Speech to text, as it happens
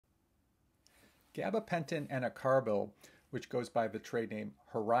Gabapentin Enacarbil, which goes by the trade name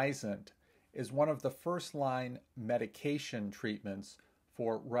Horizant, is one of the first-line medication treatments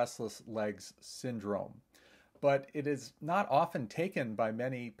for restless legs syndrome. But it is not often taken by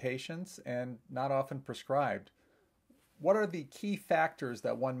many patients and not often prescribed. What are the key factors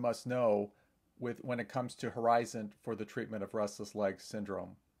that one must know when it comes to Horizant for the treatment of restless legs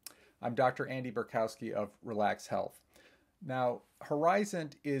syndrome? I'm Dr. Andy Burkowski of ReLACS Health. Now,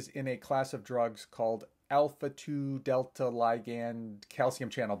 Horizant is in a class of drugs called alpha-2 delta ligand calcium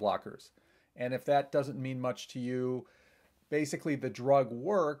channel blockers. And if that doesn't mean much to you, basically the drug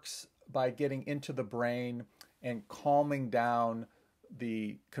works by getting into the brain and calming down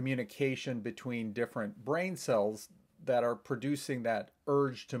the communication between different brain cells that are producing that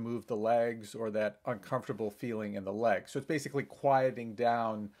urge to move the legs or that uncomfortable feeling in the legs. So it's basically quieting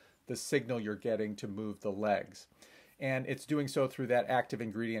down the signal you're getting to move the legs. And it's doing so through that active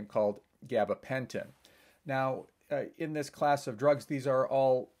ingredient called gabapentin. Now, in this class of drugs, these are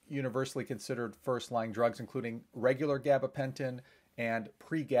all universally considered first-line drugs, including regular gabapentin and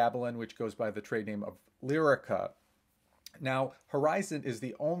pregabalin, which goes by the trade name of Lyrica. Now, Horizant is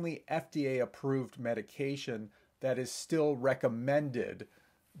the only FDA-approved medication that is still recommended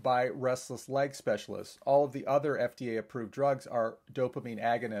by restless leg specialists. All of the other FDA-approved drugs are dopamine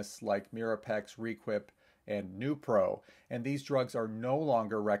agonists like Mirapex, Requip, and Nupro, and these drugs are no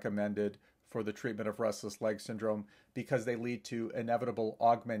longer recommended for the treatment of restless leg syndrome because they lead to inevitable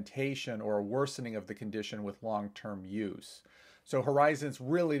augmentation or a worsening of the condition with long-term use. So Horizant's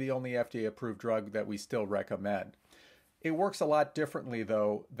really the only FDA-approved drug that we still recommend. It works a lot differently,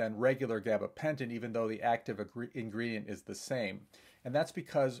 though, than regular gabapentin, even though the active ingredient is the same. And that's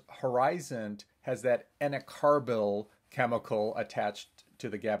because Horizant has that enacarbil chemical attached to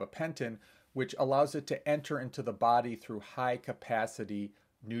the gabapentin, which allows it to enter into the body through high-capacity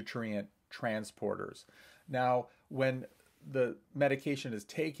nutrient transporters. Now, when the medication is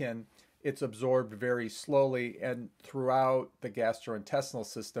taken, it's absorbed very slowly and throughout the gastrointestinal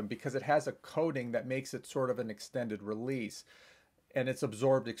system because it has a coating that makes it sort of an extended release, and it's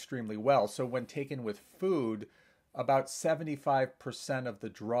absorbed extremely well. So when taken with food, about 75% of the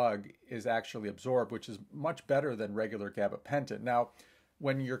drug is actually absorbed, which is much better than regular gabapentin. Now,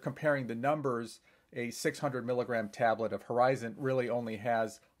 when you're comparing the numbers, a 600 milligram tablet of Horizant really only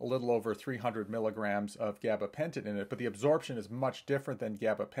has a little over 300 milligrams of gabapentin in it, but the absorption is much different than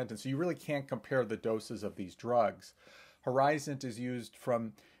gabapentin, so you really can't compare the doses of these drugs. Horizant is used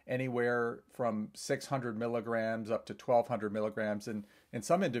from anywhere from 600 milligrams up to 1200 milligrams, and in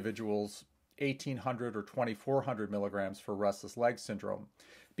some individuals, 1800 or 2400 milligrams for restless leg syndrome.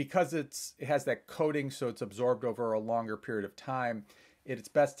 Because it has that coating, so it's absorbed over a longer period of time, it's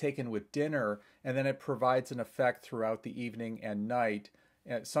best taken with dinner, and then it provides an effect throughout the evening and night,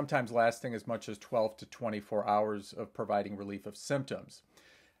 sometimes lasting as much as 12 to 24 hours of providing relief of symptoms.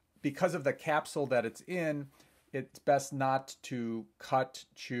 Because of the capsule that it's in, it's best not to cut,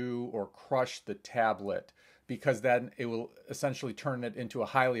 chew, or crush the tablet, because then it will essentially turn it into a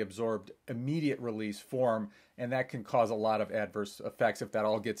highly absorbed, immediate release form, and that can cause a lot of adverse effects if that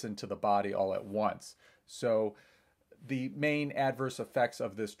all gets into the body all at once. So the main adverse effects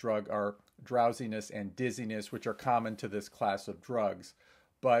of this drug are drowsiness and dizziness, which are common to this class of drugs.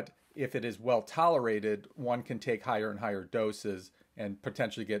 But if it is well tolerated, one can take higher and higher doses and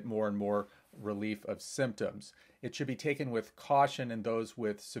potentially get more and more relief of symptoms. It should be taken with caution in those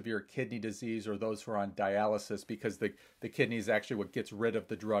with severe kidney disease or those who are on dialysis, because the kidney is actually what gets rid of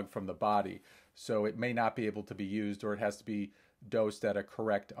the drug from the body. So it may not be able to be used, or it has to be dosed at a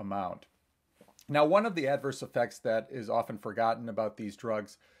correct amount. Now, one of the adverse effects that is often forgotten about these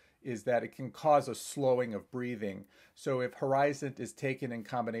drugs is that it can cause a slowing of breathing. So if Horizant is taken in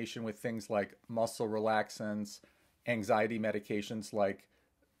combination with things like muscle relaxants, anxiety medications like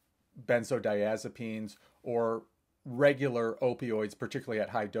benzodiazepines, or regular opioids, particularly at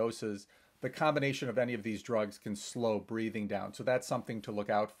high doses, the combination of any of these drugs can slow breathing down. So that's something to look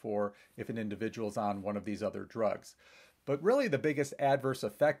out for if an individual is on one of these other drugs. But really the biggest adverse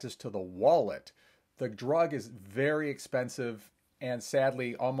effect is to the wallet. The drug is very expensive and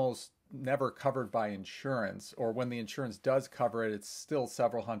sadly almost never covered by insurance, or when the insurance does cover it, it's still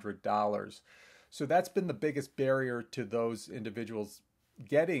several $100s. So that's been the biggest barrier to those individuals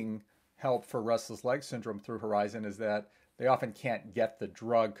getting help for restless leg syndrome through Horizant, is that they often can't get the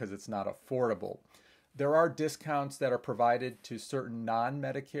drug because it's not affordable. There are discounts that are provided to certain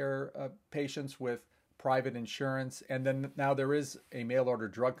non-Medicare patients with private insurance, and then now there is a mail-order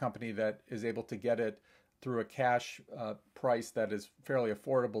drug company that is able to get it through a cash price that is fairly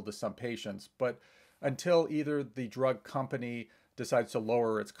affordable to some patients. But until either the drug company decides to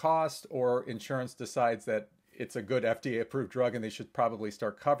lower its cost, or insurance decides that it's a good FDA-approved drug and they should probably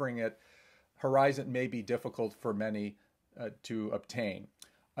start covering it, Horizant may be difficult for many to obtain.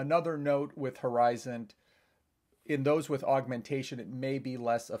 Another note with Horizant, in those with augmentation, it may be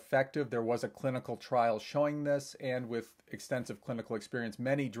less effective. There was a clinical trial showing this, and with extensive clinical experience,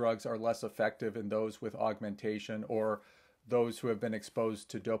 many drugs are less effective in those with augmentation or those who have been exposed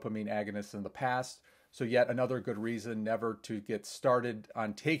to dopamine agonists in the past. So yet another good reason never to get started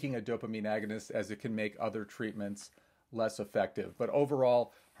on taking a dopamine agonist, as it can make other treatments less effective. But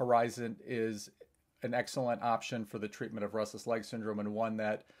overall, Horizant is an excellent option for the treatment of restless leg syndrome, and one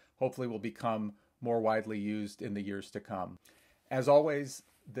that hopefully will become more widely used in the years to come. As always,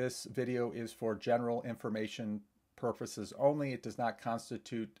 this video is for general information purposes only. It does not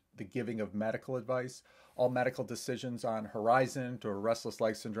constitute the giving of medical advice. All medical decisions on Horizant or restless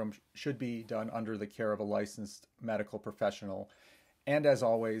leg syndrome should be done under the care of a licensed medical professional. And as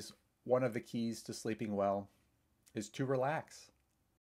always, one of the keys to sleeping well is to relax.